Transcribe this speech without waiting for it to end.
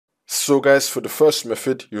So guys, for the first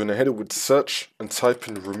method, you're gonna head it with search and type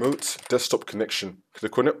in remote desktop connection.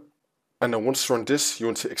 Click on it. And then once you run this, you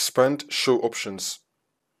want to expand show options.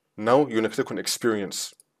 Now you're gonna click on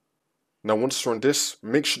experience. Now once you run this,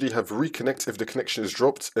 make sure you have reconnect if the connection is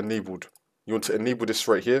dropped enabled. You want to enable this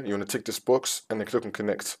right here. You want to tick this box and then click on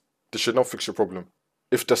connect. This should now fix your problem.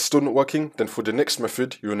 If that's still not working, then for the next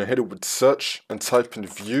method, you're gonna head it with search and type in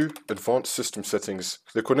view advanced system settings.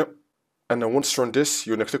 Click on it. And then once you run this,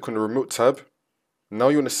 you're going to click on the remote tab. Now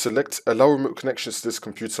you're going to select allow remote connections to this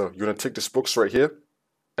computer. You're going to tick this box right here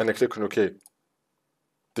and then click on OK.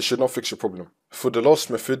 This should now fix your problem. For the last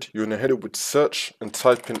method, you're going to head it with search and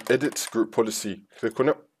type in edit group policy. Click on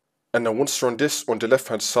it. And then once you run this, on the left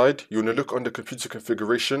hand side, you're going to look under computer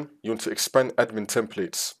configuration. You want to expand admin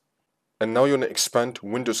templates. And now you're going to expand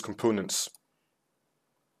Windows components.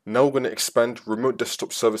 Now we're going to expand remote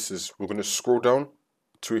desktop services. We're going to scroll down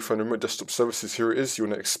to find remote desktop services. Here it is. You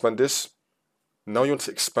want to expand this. Now you want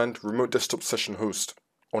to expand remote desktop session host.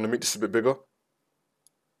 I want to make this a bit bigger.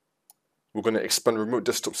 We're going to expand remote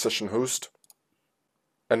desktop session host.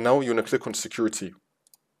 And now you want to click on security.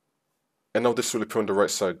 And now this will appear on the right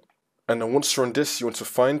side. And then once you run this, you want to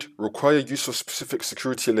find require use of specific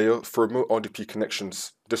security layer for remote RDP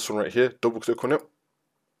connections. This one right here, double click on it.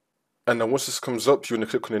 And then once this comes up, you want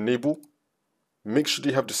to click on enable. Make sure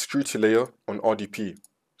you have the security layer on RDP.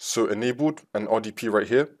 So enabled and RDP right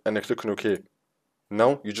here, and then click on OK.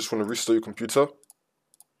 Now you just want to restart your computer,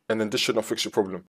 and then this should now fix your problem.